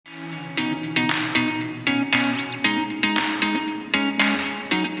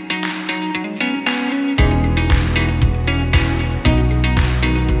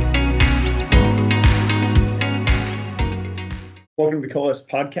Welcome to the Coalesce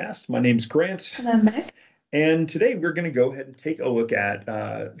podcast. My name's Grant. And I'm Meg. And today we're going to go ahead and take a look at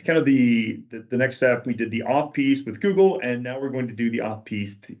kind of the next step. We did the Auth piece with Google, and now we're going to do the Auth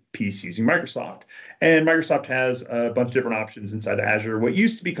piece using Microsoft. And Microsoft has a bunch of different options inside of Azure. What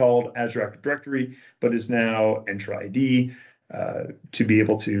used to be called Azure Active Directory, but is now Entra ID to be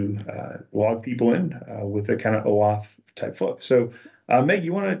able to log people in with a kind of OAuth type flow. So Meg,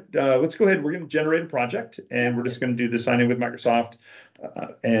 you want to, let's go ahead. We're going to generate a project, and we're just going to do the sign in with Microsoft,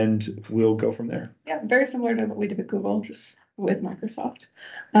 and we'll go from there. Yeah, very similar to what we did with Google, just with Microsoft.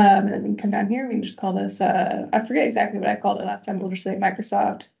 And then we can come down here. We can just call this, I forget exactly what I called it last time. We'll just say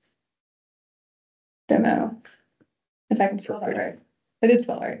Microsoft demo, if I can spell that right. I did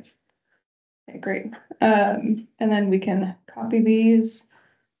spell it right. Okay, great. And then we can copy these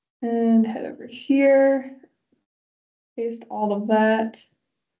and head over here. Paste all of that,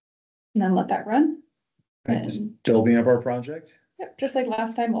 and then let that run. Right, just building up our project. Yep, just like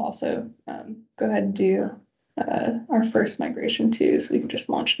last time, we'll also go ahead and do our first migration too, so we can just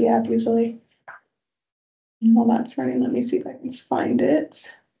launch the app easily. And while that's running, let me see if I can find it.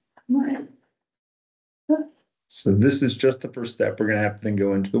 All right. So this is just the first step. We're going to have to then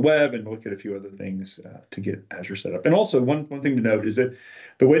go into the web and look at a few other things to get Azure set up. And also one thing to note is that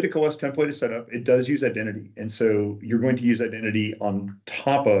the way the Coalesce template is set up, it does use identity. And so you're going to use identity on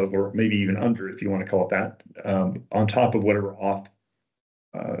top of, or maybe even under, if you want to call it that, on top of whatever auth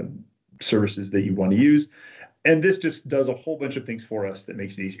services that you want to use. And this just does a whole bunch of things for us that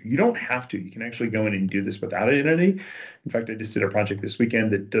makes it easier. You don't have to. You can actually go in and do this without identity. In fact, I just did a project this weekend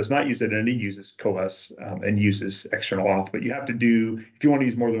that does not use identity, uses Coalesce and uses external auth. But you have to do, if you want to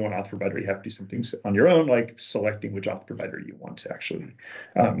use more than one auth provider, you have to do some things on your own, like selecting which auth provider you want to actually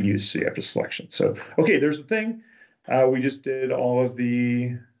use. So you have to selection. So, okay, there's the thing. We just did all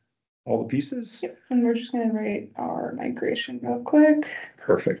the pieces. Yep, and we're just going to write our migration real quick.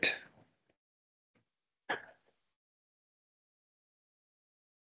 Perfect.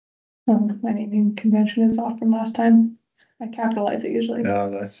 My naming convention is off from last time. I capitalize it usually. No,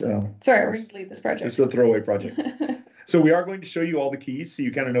 that's sorry. We're going to delete this project. It's a throwaway project. So we are going to show you all the keys, so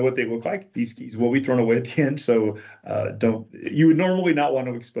you kind of know what they look like. These keys will be thrown away at the end, so you would normally not want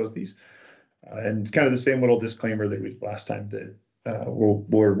to expose these. And it's kind of the same little disclaimer that we did last time that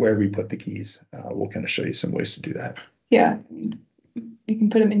where we put the keys. We'll kind of show you some ways to do that. Yeah, you can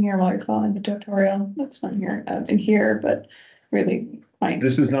put them in here while you're following the tutorial. That's not here in here, but really.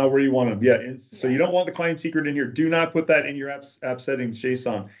 This is not where you want them. Yeah. So you don't want the client secret in here. Do not put that in your app settings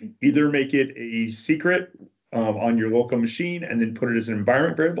JSON. Either make it a secret on your local machine and then put it as an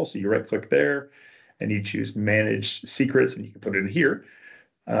environment variable. So you right click there and you choose manage secrets and you can put it in here.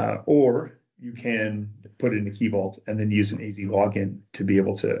 Or you can put it in a key vault and then use an AZ login to be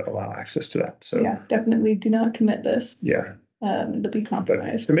able to allow access to that. So yeah, definitely do not commit this. Yeah. It'll be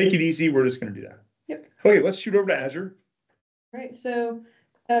compromised. But to make it easy, we're just going to do that. Yep. Okay, let's shoot over to Azure. Right, so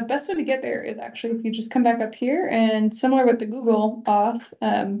the best way to get there is actually if you just come back up here and similar with the Google Auth,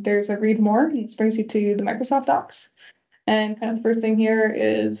 there's a read more, and this brings you to the Microsoft Docs. And kind of the first thing here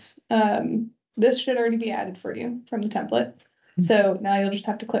is this should already be added for you from the template. So now you'll just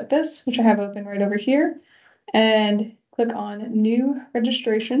have to click this, which I have open right over here, and click on New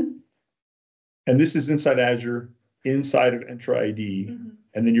Registration. And this is inside Azure, inside of Entra ID. Mm-hmm.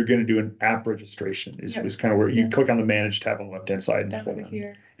 And then you're going to do an app registration is kind of where you click on the Manage tab on the left-hand side. Down over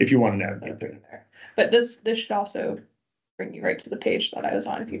here. If you want to navigate there. But this should also bring you right to the page that I was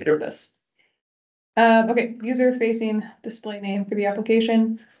on if you did this. Okay, user-facing display name for the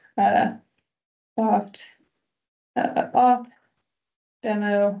application. Auth,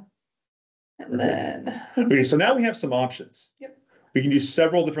 demo, and then. Okay, so now we have some options. Yep. We can do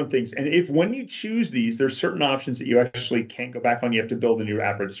several different things. And when you choose these, there's certain options that you actually can't go back on. You have to build a new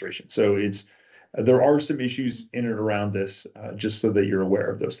app registration. So there are some issues in and around this, just so that you're aware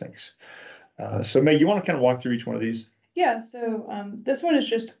of those things. So Meg, you want to kind of walk through each one of these? Yeah, so this one is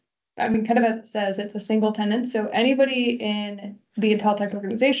just, kind of as it says, it's a single tenant. So anybody in the Inteltech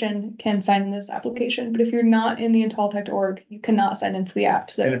organization can sign in this application. But if you're not in the Inteltech org, you cannot sign into the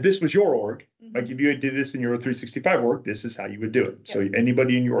app. So, and if this was your org, like if you did this in your 365 org, this is how you would do it. Yep. So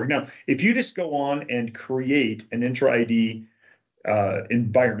anybody in your org. Now, if you just go on and create an Entra ID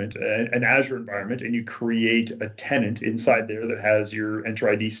environment, an Azure environment, and you create a tenant inside there that has your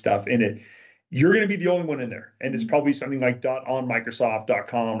Entra ID stuff in it, you're going to be the only one in there. And it's probably something like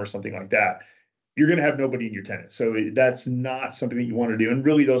 .onmicrosoft.com or something like that. you're going to have nobody in your tenant. So that's not something that you want to do. And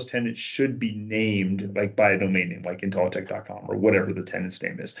really those tenants should be named like by a domain name, like intelitech.com or whatever the tenant's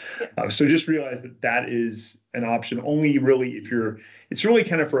name is. So just realize that that is an option only really if it's really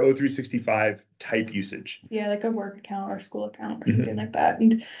kind of for O365 type usage. Yeah, like a work account or a school account or something like that.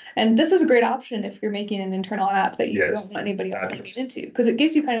 And this is a great option if you're making an internal app that you don't want anybody else to get into, because it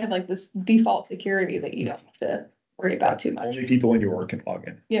gives you kind of like this default security that you don't have to worry about too much. Only people in your work can log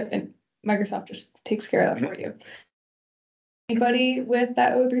in. Yep, and Microsoft just takes care of that for you. Anybody with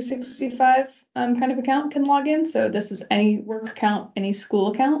that O365 kind of account can log in. So this is any work account, any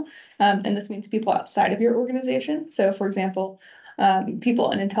school account, and this means people outside of your organization. So for example, people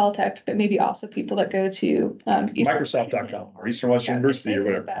in Intelitech, but maybe also people that go to Microsoft.com or Eastern Western University or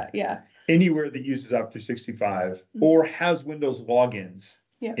whatever. Like that, anywhere that uses Office 365 or has Windows logins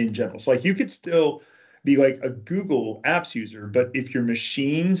in general. So like you could still be like a Google Apps user, but if your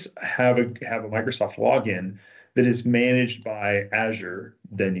machines have a Microsoft login that is managed by Azure,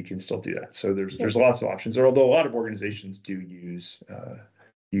 then you can still do that. So there's lots of options. Although a lot of organizations do use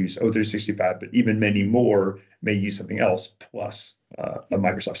O365, but even many more may use something else plus a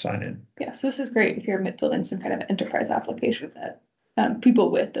Microsoft sign-in. Yeah, so this is great if you're building some kind of enterprise application that people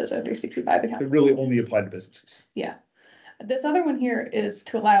with those O365 accounts. They really only apply to businesses. Yeah. This other one here is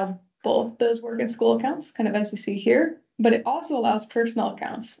to allow both those work and school accounts, kind of as you see here, but it also allows personal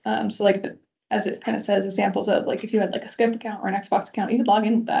accounts. So like as it kind of says, examples of like if you had like a Skip account or an Xbox account, you could log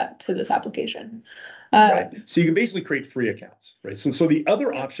in with that to this application. Right. So you can basically create free accounts, right? So the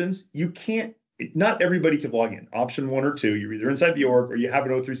other options, not everybody can log in. Option 1 or 2, you're either inside the org or you have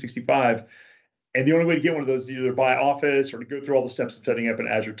an O365. And the only way to get one of those is either buy Office or to go through all the steps of setting up an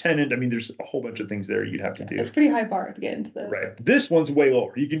Azure tenant. I mean, there's a whole bunch of things there you'd have to do. It's pretty high bar to get into those. Right. This one's way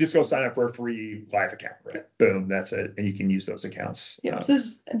lower. You can just go sign up for a free live account, right? Boom, that's it. And you can use those accounts. Yeah, so this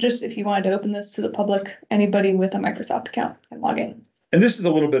is just if you wanted to open this to the public, anybody with a Microsoft account can log in. And this is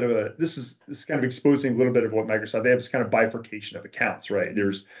a little bit of this is kind of exposing a little bit of what Microsoft, they have this kind of bifurcation of accounts, right?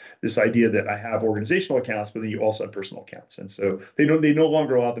 There's this idea that I have organizational accounts, but then you also have personal accounts. And so they no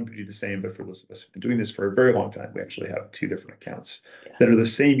longer allow them to do the same, but for those of us who've been doing this for a very long time, we actually have 2 different accounts that are the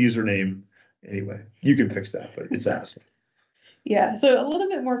same username. Anyway, you can fix that, but it's awesome. Yeah, so a little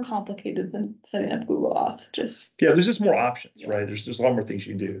bit more complicated than setting up Google Auth. There's just more options, right? There's a lot more things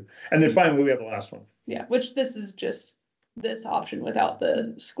you can do. And then finally, we have the last one. Yeah, which this is just this option without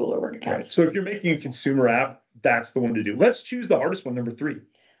the school or work accounts. Right. So if you're making a consumer app, that's the one to do. Let's choose the hardest one, number 3.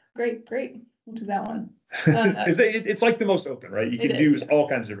 Great. We'll do that one. It's like the most open, right? You can do all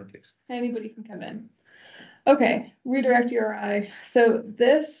kinds of different things. Anybody can come in. Okay, redirect URI. So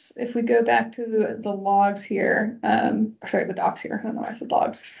this, if we go back to the logs here, the docs here. I don't know why I said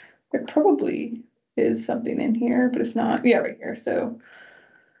logs. There probably is something in here, but if not, right here. So,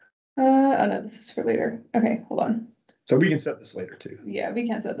 oh no, this is for later. Okay, hold on. So we can set this later too. Yeah, we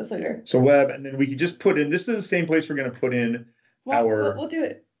can set this later. So web, and then we can just put in, this is the same place we're going to put in We'll do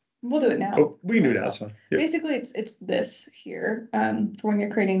it. We'll do it now. Oh, we can do it now. That's fine. Yep. Basically, it's this here for when you're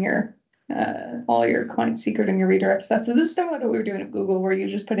creating your all your client secret and your redirect stuff. So this is similar to what we were doing at Google, where you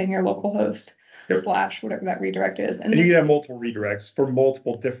just put in your local host / whatever that redirect is. And you can have multiple redirects for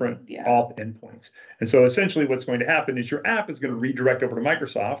multiple different auth endpoints. And so essentially what's going to happen is your app is going to redirect over to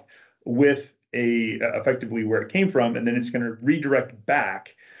Microsoft with effectively where it came from, and then it's going to redirect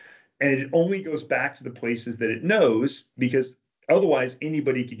back, and it only goes back to the places that it knows, because otherwise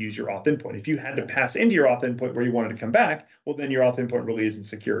anybody could use your auth endpoint. If you had to pass into your auth endpoint where you wanted to come back, well, then your auth endpoint really isn't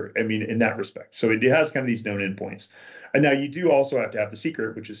secure. I mean, in that respect. So it has kind of these known endpoints. And now you do also have to have the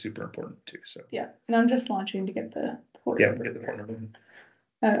secret, which is super important too. So and I'm just launching to get the port. Get the port number.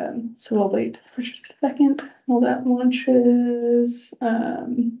 So we'll wait for just a second while that launches.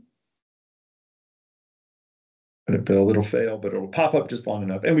 A little fail, but it'll pop up just long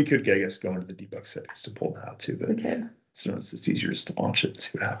enough. And we could, I guess, go into the debug settings to pull that out too. But it's easier just to launch it and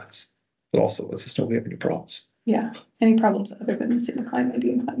see what happens. But also lets us know if we have any problems. Yeah. Any problems other than missing the client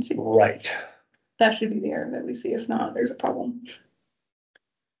ID and client secret. Right. That should be the error that we see. If not, there's a problem.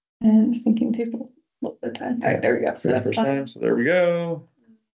 And thinking takes a little bit of time. All right, there we go. So that's fine. So there we go.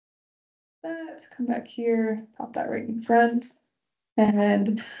 Let's come back here, pop that right in front.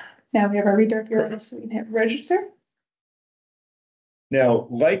 And now we have our redirect URL, so we can hit register. Now,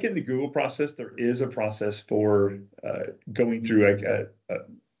 like in the Google process, there is a process for going through like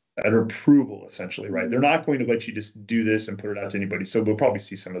an approval, essentially, right? They're not going to let you just do this and put it out to anybody. So we'll probably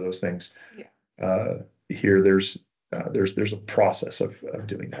see some of those things here. There's a process of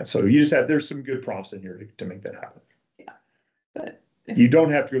doing that. So there's some good prompts in here to make that happen. Yeah, but you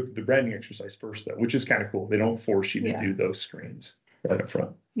don't have to go through the branding exercise first, though, which is kind of cool. They don't force you to do those screens. right up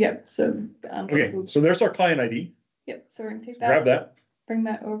front. Yep. So Okay, so there's our client ID. Yep. So we're gonna take So that, grab that, bring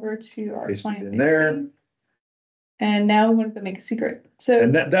that over to our paste it client in there. ID. And now we want to make a secret. So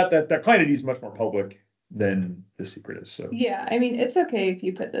And that client ID is much more public than the secret is. So yeah, I mean, it's okay if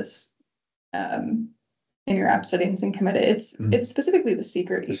you put this in your app settings and commit it. It's specifically the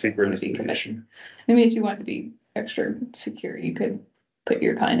secret. The secret is the commission. I mean, if you want to be extra secure, you could put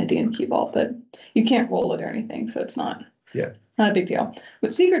your client ID in Key Vault, but you can't roll it or anything, so it's not a big deal.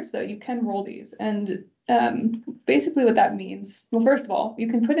 With secrets, though, you can roll these, and basically what that means. Well, first of all, you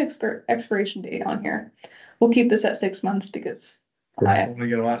can put expiration date on here. We'll keep this at 6 months because it's only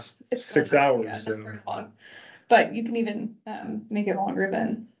going to last 6 hours. Yeah, so. Not very long. But you can even make it longer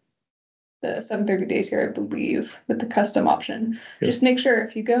than the 730 days here, I believe, with the custom option. Yep. Just make sure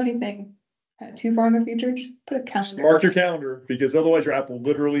if you go anything too far in the future, just put a calendar. Just mark your calendar, because otherwise your app will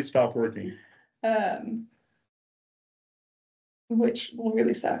literally stop working. Which will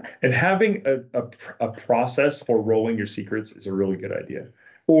really suck. And having a process for rolling your secrets is a really good idea.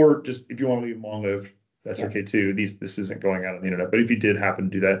 Or just if you want to leave them long lived, that's okay too. This isn't going out on the internet, but if you did happen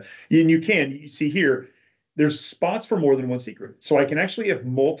to do that, and you see here, there's spots for more than one secret. So I can actually have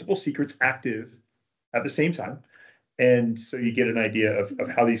multiple secrets active at the same time. And so you get an idea of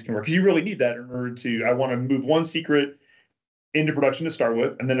how these can work. Because you really need that in order to, I want to move one secret into production to start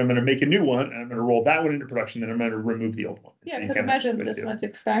with, and then I'm going to make a new one, and I'm going to roll that one into production, and I'm going to remove the old one. Yeah, because imagine this one's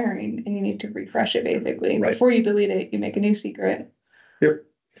expiring, and you need to refresh it basically. Right. Before you delete it, you make a new secret. Yep.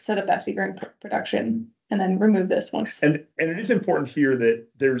 Set up that secret in production, and then remove this one. And it is important here that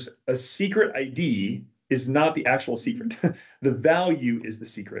there's a secret ID is not the actual secret. The value is the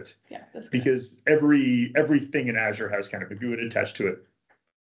secret. Yeah, that's good. Because everything in Azure has kind of a GUID attached to it.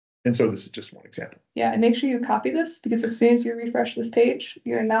 And so this is just one example. Yeah, and make sure you copy this, because as soon as you refresh this page,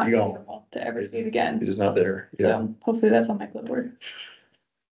 you're not able to ever see it again. It is not there. Yeah. So hopefully that's on my clipboard.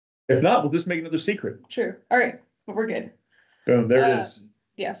 If not, we'll just make another secret. True. All right, but we're good. Boom, there it is.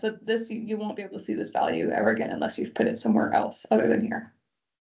 Yeah, so this, you won't be able to see this value ever again unless you've put it somewhere else other than here.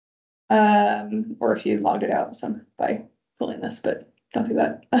 Or if you logged it out by pulling this, but don't do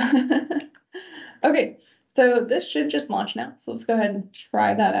that. Okay, so this should just launch now. So let's go ahead and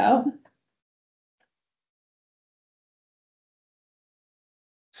try that out.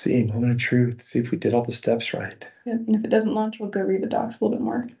 See, moment of truth. See if we did all the steps right. Yeah, and if it doesn't launch, we'll go read the docs a little bit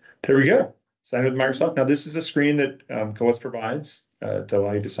more. There we go. Sign with Microsoft. Now this is a screen that Coalesce provides to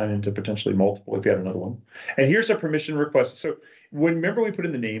allow you to sign into potentially multiple if you had another one. And here's a permission request. So remember we put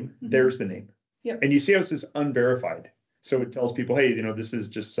in the name, there's the name. Yep. And you see how it says unverified. So it tells people, hey, this is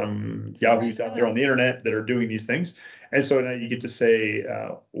just some Yahoos out there on the internet that are doing these things. And so now you get to say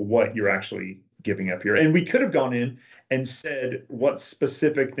what you're actually giving up here. And we could have gone in and said what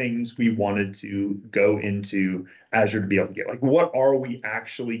specific things we wanted to go into Azure to be able to get. Like, what are we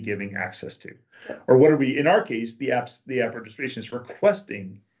actually giving access to? Or what are we, in our case, the app registration is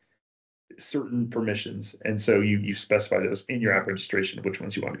requesting certain permissions. And so you specify those in your app registration, which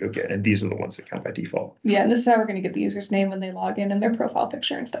ones you want to go get. And these are the ones that come by default. Yeah, and this is how we're going to get the user's name when they log in and their profile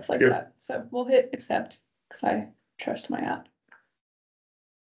picture and stuff like that. So we'll hit accept because I trust my app.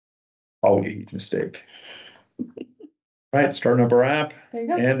 Oh, huge mistake. All right, starting up our app. There you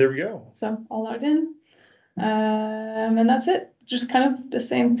go. And there we go. So all logged in. And that's it. Just kind of the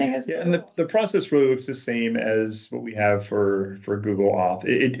same thing as and the process really looks the same as what we have for Google Auth.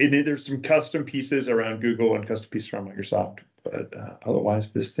 There's some custom pieces around Google and custom pieces around Microsoft, but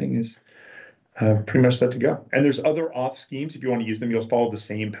otherwise this thing is pretty much set to go. And there's other auth schemes if you want to use them. You'll follow the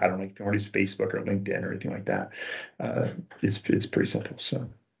same pattern, like if you want to use Facebook or LinkedIn or anything like that. It's pretty simple. So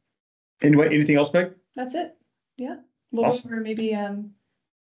anyway, anything else, Meg? That's it. Yeah. We'll awesome. go over maybe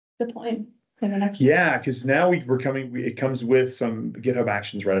deploying in the next. Yeah, because now it comes with some GitHub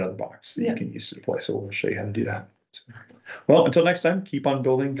actions right out of the box that you can use to deploy. So we'll show you how to do that. So, well, until next time, keep on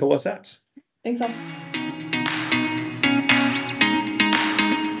building Coalesce apps. Thanks all.